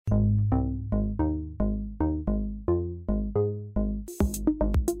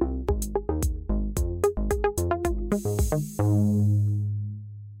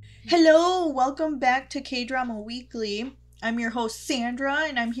Hello, welcome back to Kdrama Weekly. I'm your host Sandra,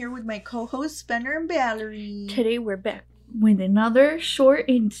 and I'm here with my co-hosts Benner and Valerie. Today we're back with another short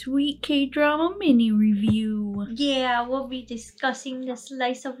and sweet K-drama mini review. Yeah, we'll be discussing the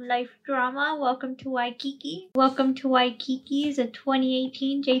slice of life drama, Welcome to Waikiki. Welcome to Waikiki is a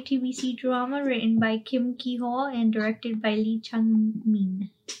 2018 JTBC drama written by Kim Ki-ho and directed by Lee Chang-min.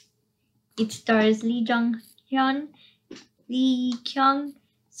 It stars Lee Jung-hyun, Lee Kyung,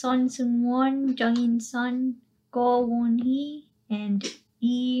 Son Seung-won, Jung In-sun, Go Won-hee, and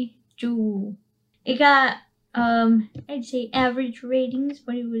Lee Joo. It got I'd say average ratings,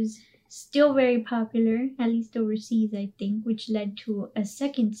 but it was still very popular, at least overseas, I think, which led to a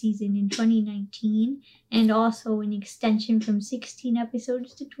second season in 2019 and also an extension from 16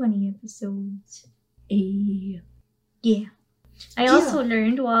 episodes to 20 episodes. Yeah. I also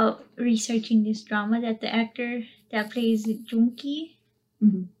learned while researching this drama that the actor that plays Junki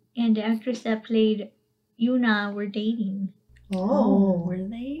and the actress that played Yuna were dating. Oh, were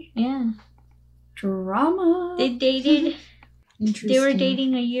they? Yeah. Drama. They dated. They were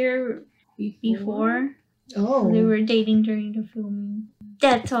dating a year before. Oh. So they were dating during the filming.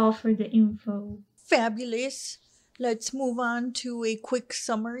 That's all for the info. Fabulous. Let's move on to a quick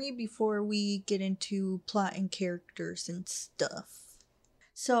summary before we get into plot and characters and stuff.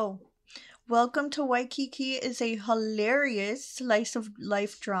 So, Welcome to Waikiki is a hilarious slice of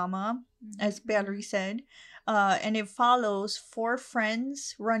life drama, as Valerie said. And it follows four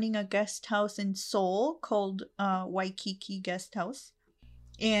friends running a guest house in Seoul called Waikiki Guest House.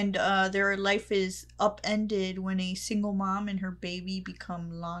 And their life is upended when a single mom and her baby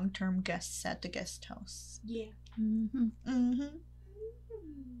become long-term guests at the guest house. Yeah.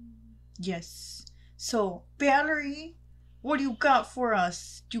 Yes. So, Valerie, what do you got for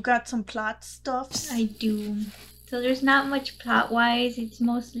us? You got some plot stuff? I do. So there's not much plot-wise. It's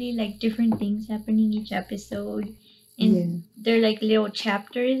mostly like different things happening each episode. And they're like little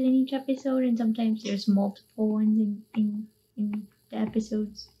chapters in each episode, and sometimes there's multiple ones in the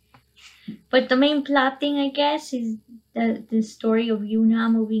episodes. But the main plot thing, I guess, is the story of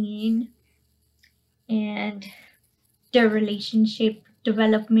Yuna moving in and their relationship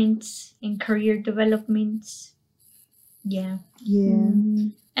developments and career developments. Yeah.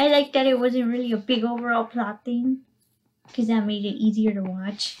 I like that it wasn't really a big overall plot thing, because that made it easier to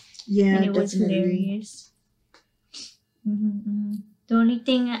watch. Yeah, and it was hilarious. The only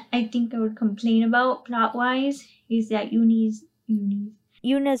thing I think I would complain about plot-wise is that Yuna's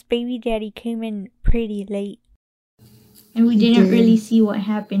baby daddy came in pretty late. And we didn't really see what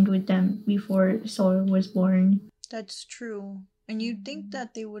happened with them before Sol was born. That's true. And you'd think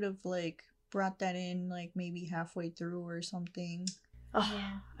that they would have, brought that in, maybe halfway through or something.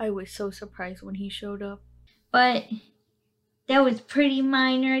 Yeah. I was so surprised when he showed up. But that was pretty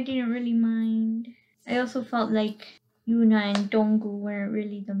minor. I didn't really mind. I also felt like Yuna and Donggu weren't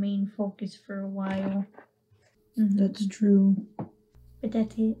really the main focus for a while. That's true. But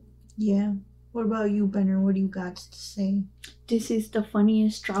that's it. Yeah. What about you, Benner? What do you got to say? This is the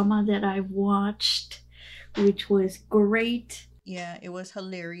funniest drama that I've watched, which was great. Yeah, it was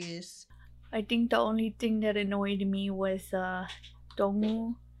hilarious. I think the only thing that annoyed me was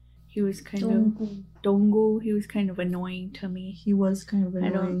Donggu. He was kind of annoying to me. He was kind of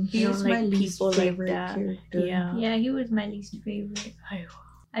annoying. He was my least favorite character. Yeah, he was my least favorite.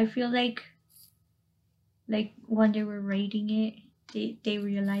 I feel like when they were rating it, they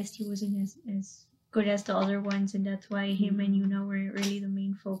realized he wasn't as good as the other ones, and that's why him and Yuna weren't really the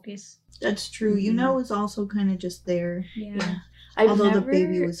main focus. That's true. Yuna was also kind of just there. Yeah. Although the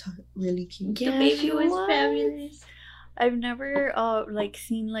baby was really cute. Yeah, the baby was fabulous. I've never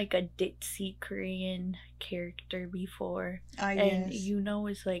seen a ditzy Korean character before. And Yuna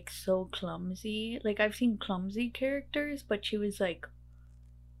was so clumsy. I've seen clumsy characters, but she was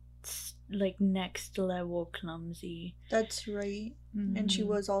next level clumsy. That's right. And she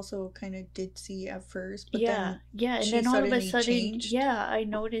was also kind of ditzy at first, but and then all of a sudden changed. I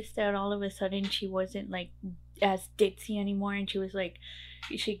noticed that all of a sudden she wasn't as ditzy anymore, and she was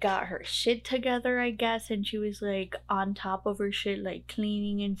she got her shit together, I guess, and she was on top of her shit,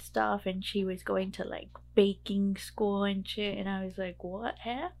 cleaning and stuff, and she was going to baking school and shit, and I was what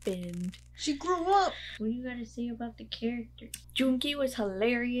happened? She grew up. What do you gotta say about the character? Junki was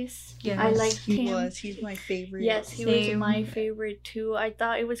hilarious. Yes. I liked him. He's my favorite. Yes, he was my favorite too. I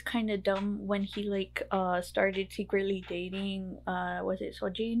thought it was kind of dumb when he started secretly dating was it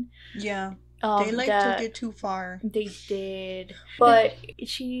Sojin? Yeah. They like to get too far. They did, but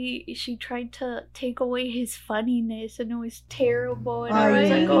she tried to take away his funniness, and it was terrible. And I was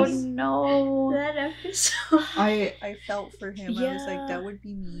like, oh no, that episode. I felt for him. Yeah. I was like, that would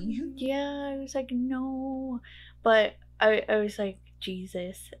be me. Yeah, I was like, no, but I was like,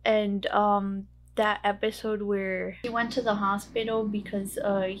 Jesus. And that episode where he went to the hospital because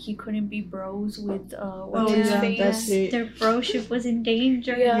he couldn't be bros with what's his face. That's it. Their broship was in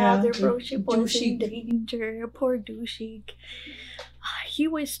danger. Their broship was in danger. Poor Dushik. He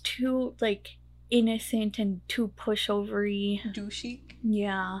was too like innocent and too pushovery. Dushik?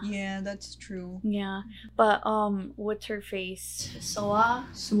 Yeah, that's true. Yeah, but what's her face? Sua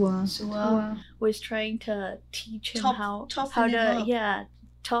was trying to teach him how to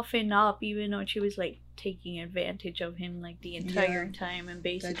toughen up, even though she was like taking advantage of him like the entire time and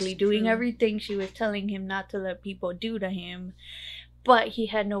basically doing everything she was telling him not to let people do to him. But he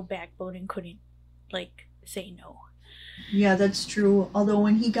had no backbone and couldn't like say no. Yeah, that's true. Although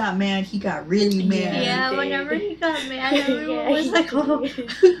when he got mad, he got really mad. Yeah, whenever he got mad, everyone was like, oh.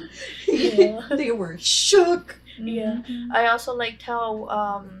 They were shook. Yeah. I also liked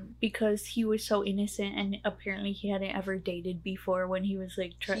how because he was so innocent and apparently he hadn't ever dated before, when he was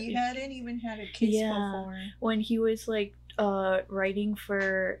like he hadn't even had a kiss before. When he was like writing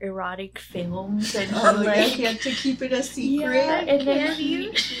for erotic films and he had to keep it a secret. Yeah, and then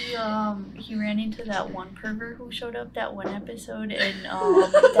he ran into that one pervert who showed up that one episode, and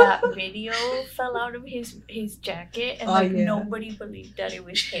that video fell out of his jacket, and nobody believed that it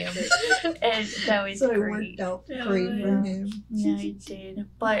was him, and that was so great. It worked out great for him. Yeah, it did.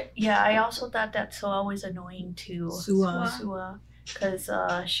 But yeah, I also thought that Sua was annoying too. Sua, because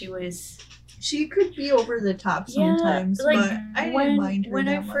she could be over the top sometimes, but I didn't mind her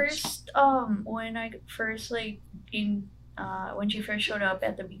that much. When she first showed up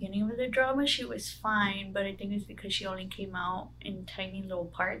at the beginning of the drama, she was fine, but I think it's because she only came out in tiny little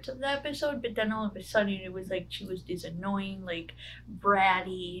parts of the episode. But then all of a sudden, it was like she was this annoying, like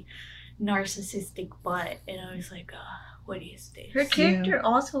bratty, narcissistic butt, and I was like, what is this? Her character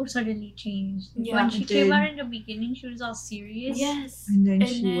also suddenly changed. When she came out in the beginning, she was all serious. Yes. And then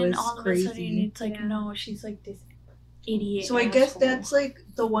she was all crazy. Of a sudden, it's like, no, she's like this idiot. So I guess that's like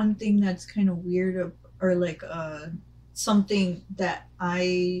the one thing that's kind of weird, or like something that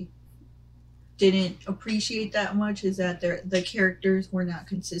I didn't appreciate that much, is that the characters were not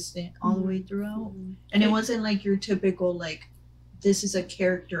consistent all the way throughout. And it wasn't like your typical like, this is a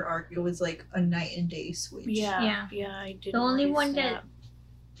character arc. It was like a night and day switch. Yeah, I did. The only one that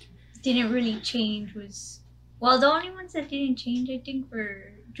didn't really change was, the only ones that didn't change, I think,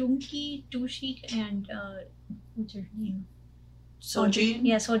 were Junki, Dushik, and what's her name? Sojin?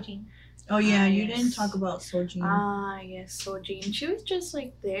 Yeah, Sojin. Oh yeah, you didn't talk about Sojin. Yes, Sojin. She was just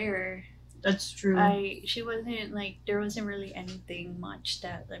like there. That's true. She wasn't like, there wasn't really anything much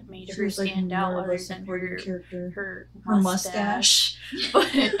that like made her stand out other than her mustache.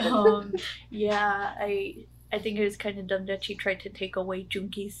 But yeah, I think it was kind of dumb that she tried to take away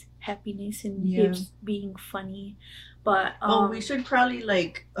Junki's happiness and his being funny. But we should probably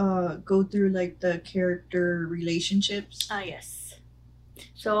like go through like the character relationships. Yes.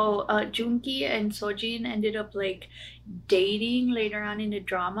 So Junki and Sojin ended up like dating later on in the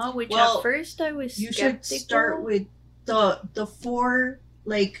drama, which at first I was skeptical. You should start with the four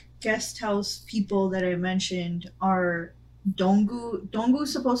like guest house people that I mentioned are Donggu.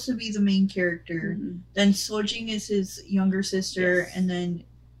 Donggu's supposed to be the main character. Then Sojin is his younger sister, and then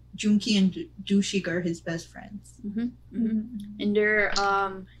Junki and Dushik are his best friends. And they're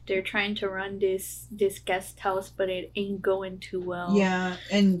trying to run this guest house, but it ain't going too well. Yeah,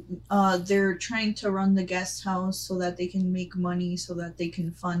 and they're trying to run the guest house so that they can make money, so that they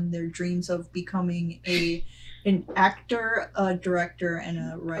can fund their dreams of becoming an actor, a director, and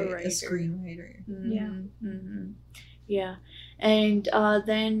a screenwriter. Yeah, and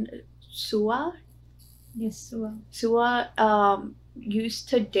then Sua. Yes, Sua used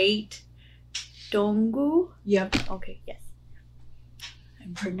to date Donggu. Yep. Okay, yes.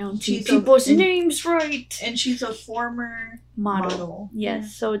 I'm pronouncing people's names right. And she's a former model.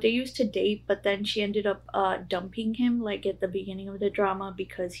 Yes, so they used to date, but then she ended up dumping him like at the beginning of the drama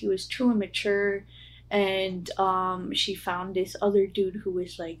because he was too immature. And she found this other dude who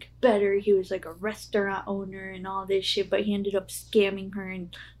was like better. He was like a restaurant owner and all this shit, but he ended up scamming her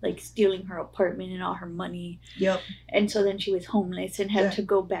and like stealing her apartment and all her money. Yep. And so then she was homeless and had to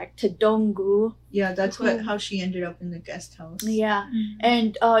go back to Donggu. Yeah, that's how she ended up in the guest house. Yeah.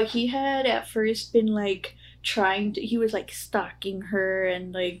 And he had at first been like he was like stalking her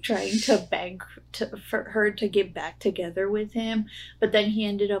and like trying to beg for her to get back together with him, but then he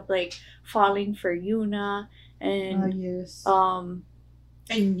ended up like falling for Yuna, and yes.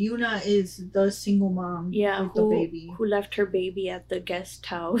 And Yuna is the single mom with the baby. Who left her baby at the guest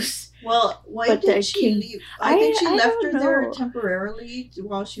house. Well, why did she leave? I think she left her there temporarily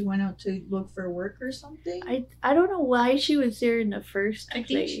while she went out to look for work or something. I don't know why she was there in the first place. I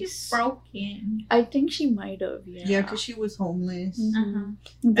think she's broken. I think she might have, yeah. Yeah, because she was homeless.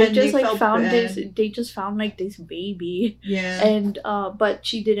 Mm-hmm. They just like found bad. They just found like this baby. Yeah. And but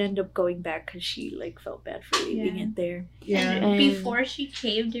she did end up going back because she like felt bad for leaving it there. Yeah. And before she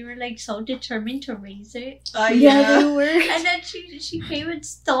came, they were like so determined to raise it. Yeah, they were. And then she came and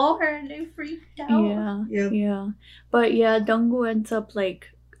stole her, and they freaked out. Yeah. But yeah, Donggu ends up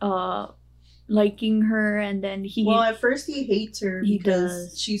like liking her, and then at first he hates her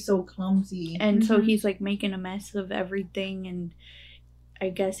because she's so clumsy, and so he's like making a mess of everything, and I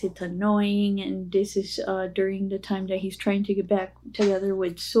guess it's annoying. And this is during the time that he's trying to get back together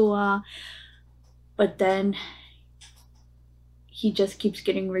with Sua, but then he just keeps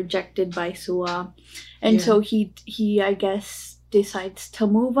getting rejected by Sua, and so he I guess decides to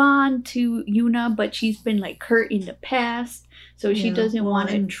move on to Yuna, but she's been like hurt in the past, so she doesn't want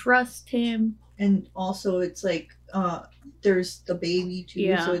to trust him. And also it's like there's the baby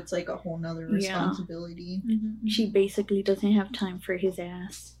too, so it's like a whole nother responsibility. She basically doesn't have time for his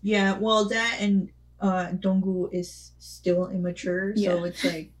ass. Yeah, well, that and Donggu is still immature, so it's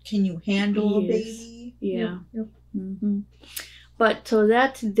like, can you handle a baby? Yeah. Yep. But so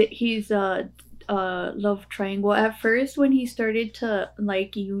that's his love triangle. At first, when he started to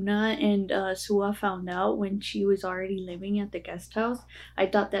like Yuna, and Sua found out when she was already living at the guest house, I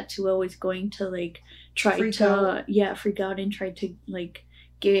thought that Sua was going to like freak out and try to like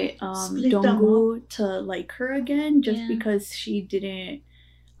get Donggu to like her again, just because she didn't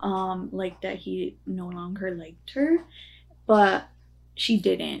like that he no longer liked her, but she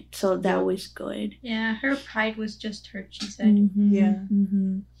didn't, so that was good. Yeah, her pride was just hurt, she said.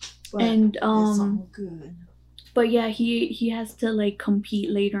 But and it's all good. But yeah, he has to like compete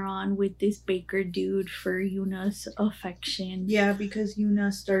later on with this baker dude for Yuna's affection. Yeah, because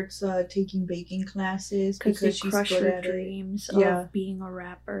Yuna starts taking baking classes because she's crushed good her at dreams of being a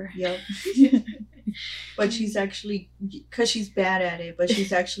rapper. Yep. But she's actually, because she's bad at it, but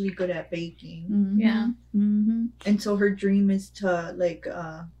she's actually good at baking. Yeah. And so her dream is to like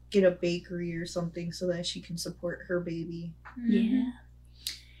get a bakery or something so that she can support her baby. Yeah.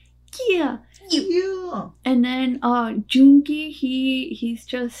 And then Joongi, he's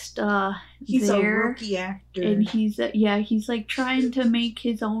just he's there, a rookie actor, and he's like trying to make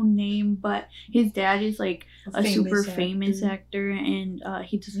his own name, but his dad is like a super famous actor, and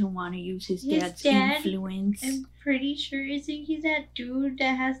he doesn't want to use his dad's influence. I'm pretty sure isn't he that dude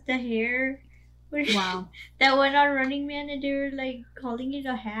that has the hair? Wow. That went on Running Man, and they were like calling it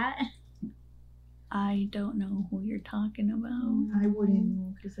a hat. I don't know who you're talking about. I wouldn't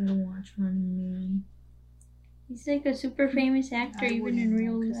know because I don't watch Running Man. He's like a super famous actor, even in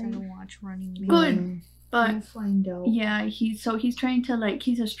real life. I don't watch Running Man. Good, but I'll find out. Yeah, he's trying to like,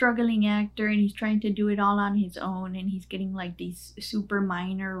 he's a struggling actor, and he's trying to do it all on his own, and he's getting like these super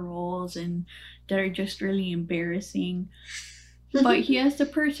minor roles and that are just really embarrassing. But he has the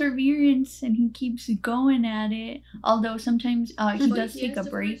perseverance, and he keeps going at it. Although sometimes he does take a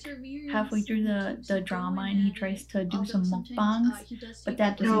break halfway through the drama, and he tries to do some mukbangs, but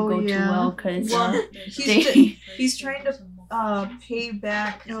that doesn't go too well because he's trying to pay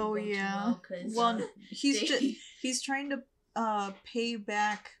back. He's trying to pay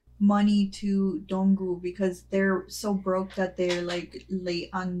back money to Donggu because they're so broke that they're like late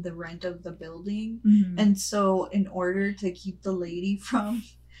on the rent of the building. And so in order to keep the lady from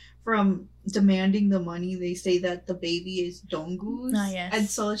demanding the money, they say that the baby is Donggu's. And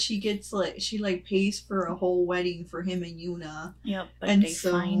so she pays for a whole wedding for him and Yuna. But and they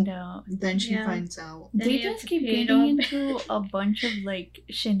find out. Then she finds out. They just keep getting into a bunch of like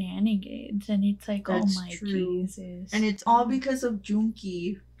shenanigans, and it's like, oh my Jesus. And it's all because of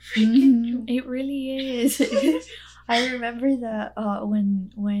Joongi. It really is. I remember that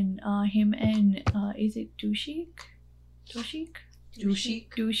when him and is it Dushik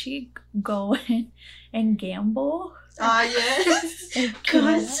go and gamble. Yes.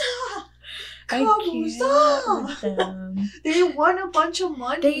 They won a bunch of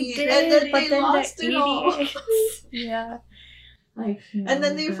money. They did, and then but they lost it all. Yeah. And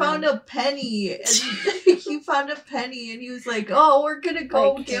then they found a penny, and he found a penny, and he was like, "Oh, we're gonna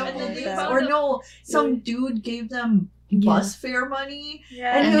go gamble." Some dude gave them bus fare money.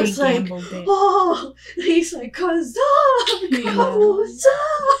 Yeah. And he was like, oh, he's like, Kabuza.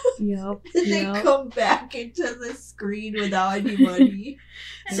 Yep. And they come back into the screen without any money.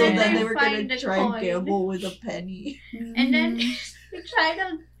 So then they were going to try and gamble with a penny. And then he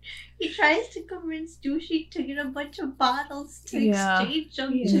tries to convince Douchey to get a bunch of bottles to exchange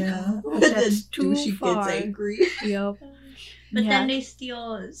them. Yeah. And then Douchey gets angry. Yep. But then they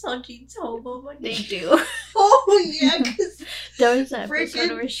steal Sojin's hobo money. They do. Oh, yeah, because there was that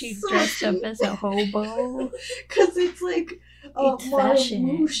episode where she dressed up as a hobo. Because it's like it's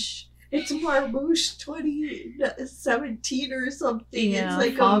Marmouche. It's Marmouche 2017 or something. Yeah, it's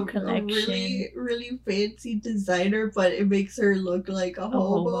like fall a collection. really, really fancy designer, but it makes her look like a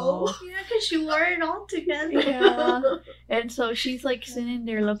hobo. Yeah, because she wore it all together. Yeah. And so she's like sitting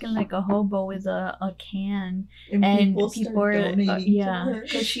there looking like a hobo with a can. And people are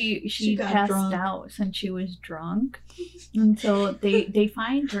because she passed drunk. out since she was drunk. And so they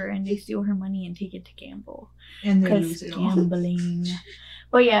find her and they steal her money and take it to gamble. And they lose it all. Gambling.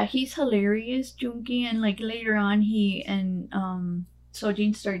 But yeah, he's hilarious, Junki, and like later on he and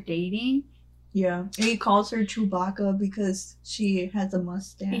Sojin start dating. Yeah. And he calls her Chewbacca because she has a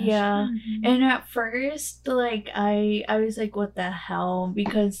mustache. Yeah. And at first, like I was like, what the hell?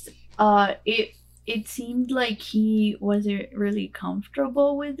 Because it seemed like he wasn't really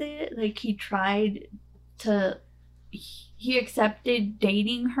comfortable with it. Like he accepted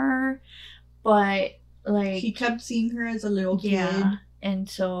dating her, but like he kept seeing her as a little kid. Yeah. And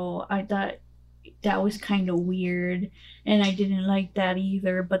so I thought that was kind of weird, and I didn't like that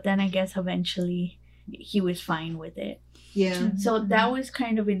either. But then I guess eventually he was fine with it. Yeah. So that was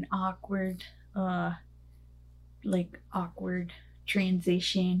kind of an awkward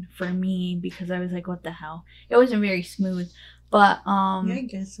transition for me because I was like, what the hell? It wasn't very smooth. But yeah, I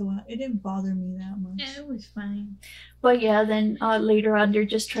guess so. It didn't bother me that much. Yeah, it was fine. But yeah, then later on, they're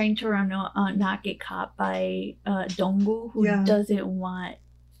just trying to not get caught by Donggu, who doesn't want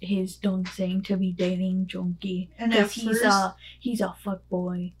his Dongseng to be dating Junki. And at first, he's a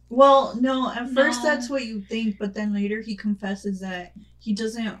fuckboy. Well, no, at first that's what you think, but then later he confesses that he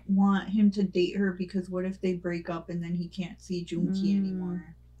doesn't want him to date her because what if they break up and then he can't see Junki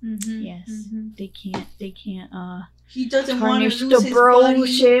anymore? Mm-hmm. Yes, they can't. He doesn't want to lose the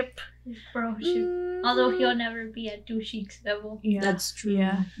his broship. Although he'll never be at Douchey's level. Yeah, that's true.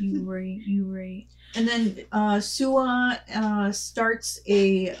 Yeah, you right. And then Sua starts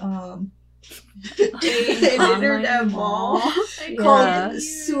an internet mall called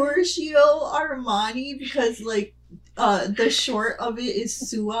Surshio Armani because like the short of it is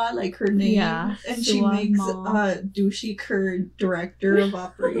Sua, like her name, and she makes Douchey her director of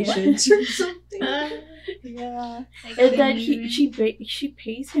operations or something. Yeah, and then she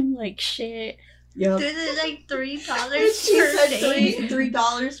pays him like shit. Yep. This is like $3 she per said day.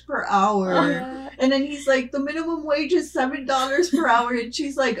 $3 per hour. And then he's like, the minimum wage is $7 per hour, and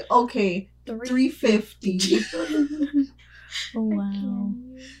she's like, okay, $3.50. Oh wow,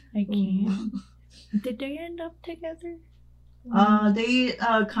 I can't. Did they end up together? They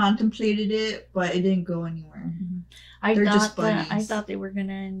contemplated it, but it didn't go anywhere. I thought they were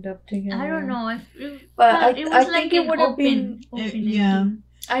gonna end up together. I don't know, but it was I like think it would have been.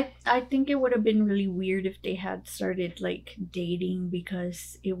 I think it would have been really weird if they had started like dating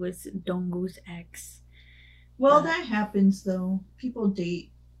because it was Donggu's ex. Well, that happens though. People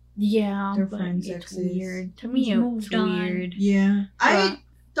date. Yeah, their but friends' it's exes. Weird. To me, it's weird. Yeah, I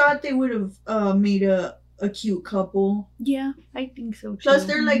thought they would have made a cute couple. Yeah, I think so too. Plus,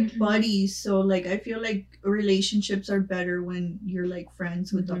 they're like buddies, so like I feel like relationships are better when you're like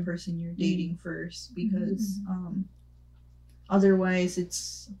friends with the person you're dating first, because otherwise it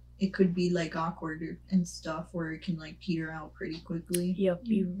could be like awkward and stuff where it can like peter out pretty quickly. Yep,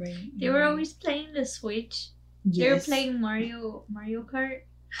 you're right. They were always playing the Switch. Yes. They were playing Mario Kart.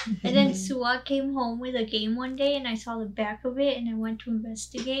 And then Sua came home with a game one day, and I saw the back of it, and I went to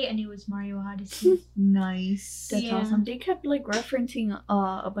investigate, and it was Mario Odyssey. Nice. That's awesome. They kept like referencing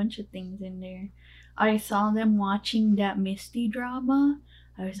a bunch of things in there. I saw them watching that Misty drama.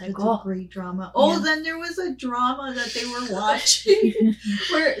 I was like, a great drama. Oh, then there was a drama that they were watching,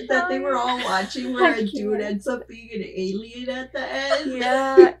 they were all watching, where a dude ends up being an alien at the end.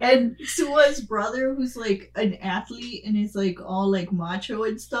 Yeah, and Sua's brother, who's like an athlete and is like all like macho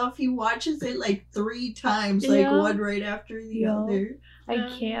and stuff, he watches it like 3 times, like one right after the other. I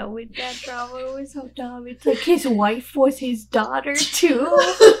can't with that drama. It was so dumb. It's like his wife was his daughter too.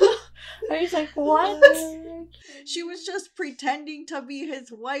 I was like, what? She was just pretending to be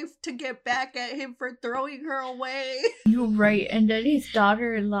his wife to get back at him for throwing her away. You're right. And then his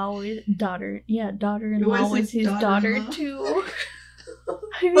daughter-in-law was his daughter too. I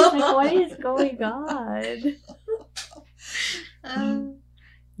was like, what is going on?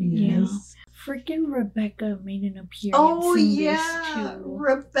 Yeah. Freaking Rebecca made an appearance. Oh in yeah, this too.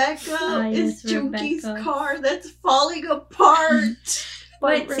 Rebecca is Junkie's car that's falling apart.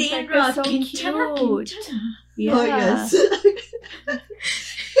 But Sandra, so cute. Yeah. Oh yes.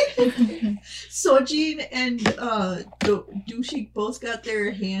 Sojin and Dushik both got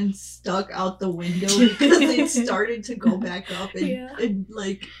their hands stuck out the window because it started to go back up and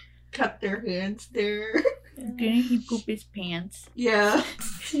like kept their hands there. Didn't he poop his pants? Yeah.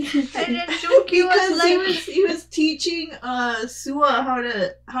 And then Junkie was like, he was teaching Sua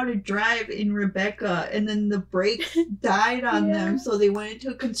how to drive in Rebecca, and then the brakes died on them, so they went into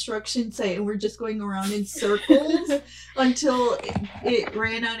a construction site and were just going around in circles until it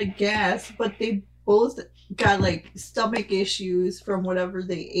ran out of gas. But they both got like stomach issues from whatever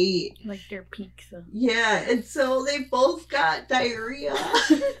they ate, like their pizza. Yeah, and so they both got diarrhea,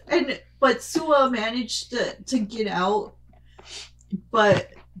 but Sua managed to get out, but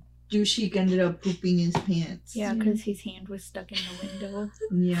Dushik ended up pooping his pants. Yeah, because his hand was stuck in the window.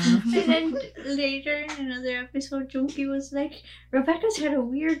 Yeah. And then later in another episode, Junkie was like, Rebecca's had a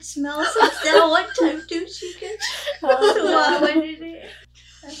weird smell since that one time Dushik went in it.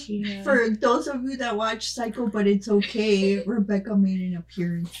 Yeah. For those of you that watch Psycho But It's Okay, Rebecca made an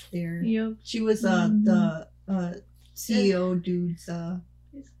appearance there. Yep. She was the CEO dude's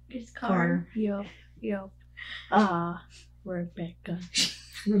his car. Yep. Rebecca.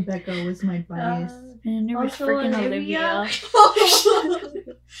 Rebecca was my bias. And there was freaking Olivia.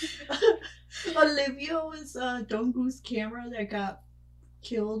 Olivia was Donggu's camera that got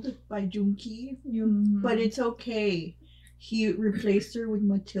killed by Junkie. But it's okay. He replaced her with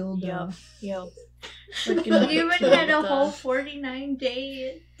Matilda. Yep. He even had a whole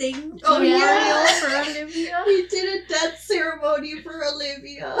 49-day thing for Olivia. He did a death ceremony for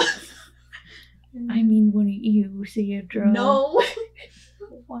Olivia. I mean, wouldn't you, Sandra? No.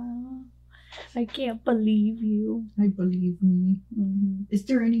 Wow. I can't believe you. I believe me. Mm-hmm. Is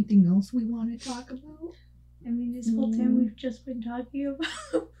there anything else we want to talk about? I mean, this whole time we've just been talking about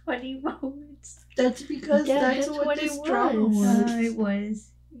funny moments. That's because that's what this drama was. It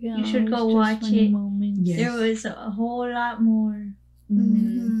was. Yeah, you should go watch it. Yes. There was a whole lot more.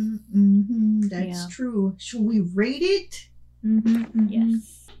 That's true. Should we rate it?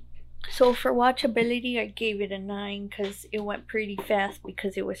 Yes. So for watchability, I gave it a 9 because it went pretty fast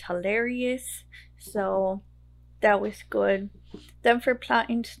because it was hilarious. So that was good. Then for plot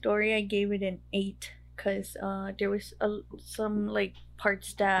and story, I gave it an 8 because there was some like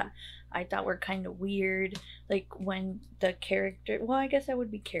parts that I thought were kind of weird, like when the character. Well, I guess that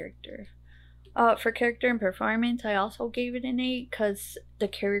would be character. For character and performance, I also gave it an 8 because the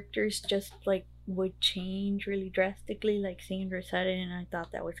characters just like would change really drastically, like Sandra said it, and I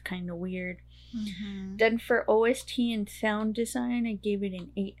thought that was kind of weird. Then for OST and sound design, I gave it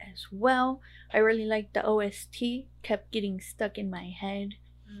an 8 as well. I really liked the OST, kept getting stuck in my head.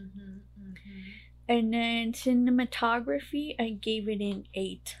 And then cinematography, I gave it an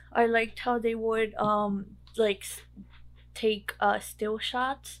 8. I liked how they would like take still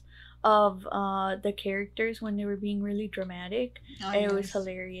shots of the characters when they were being really dramatic. And it was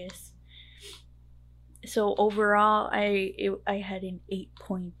hilarious. So overall, I had an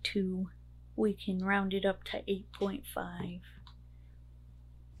 8.2. We can round it up to 8.5.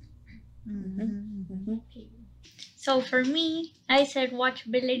 So for me, I said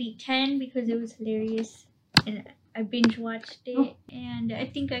watchability 10 because it was hilarious and I binge watched it, and I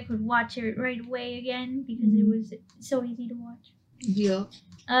think I could watch it right away again because it was so easy to watch. Yeah.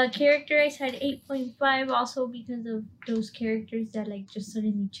 Character, I said 8.5 also because of those characters that like just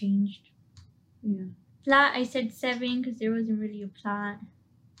suddenly changed. Yeah. Plot, I said 7 because there wasn't really a plot.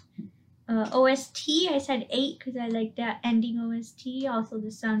 OST, I said 8 because I liked that ending OST. Also,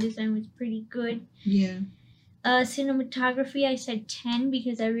 the sound design was pretty good. Yeah. Cinematography, I said 10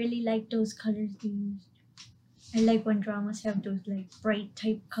 because I really like those colors they used. I like when dramas have those like bright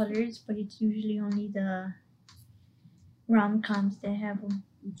type colors, but it's usually only the rom-coms that have them.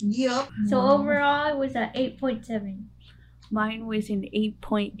 Yep. So overall, it was at 8.7. Mine was an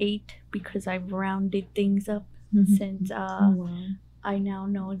 8.8 because I've rounded things up since I now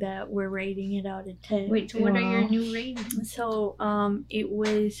know that we're rating it out of 10. Wait, so what are your new ratings? So it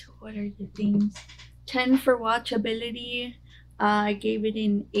was, what are the things? 10 for watchability. I gave it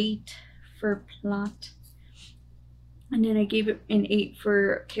an 8 for plot. And then I gave it an 8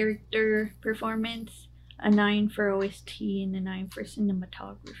 for character performance, a 9 for OST, and a 9 for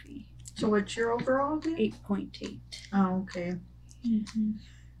cinematography. So what's your overall then? 8.8. Oh, okay. Mm-hmm.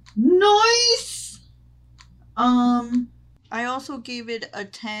 Nice! I also gave it a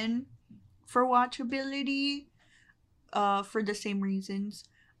 10 for watchability, for the same reasons.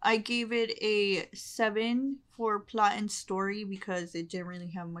 I gave it a 7 for plot and story because it didn't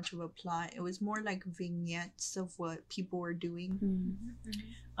really have much of a plot. It was more like vignettes of what people were doing.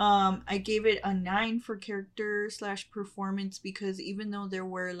 Mm-hmm. I gave it a 9 for character / performance because even though there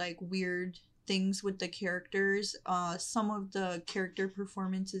were like weird things with the characters, some of the character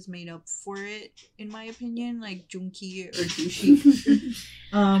performances made up for it, in my opinion, like Junki or Jushi.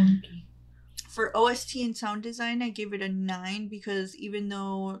 For OST and sound design, I gave it a 9 because even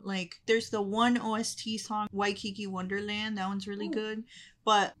though, like, there's the one OST song, Waikiki Wonderland, that one's really good,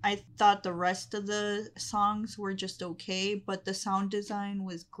 but I thought the rest of the songs were just okay, but the sound design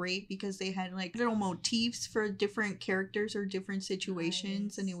was great because they had, like, little motifs for different characters or different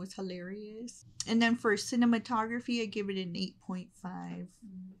situations, and it was hilarious. And then for cinematography, I give it an 8.5.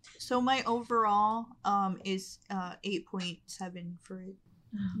 So my overall is 8.7 for it.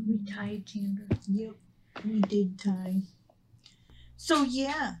 We tied, Chandra. Yep, we did tie. So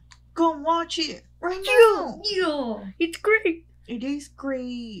yeah, go watch it right now. Yeah, it's great. It is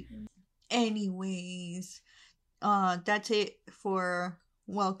great. Anyways, that's it for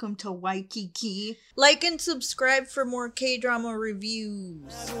Welcome to Waikiki. Like and subscribe for more K-drama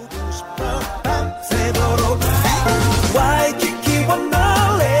reviews.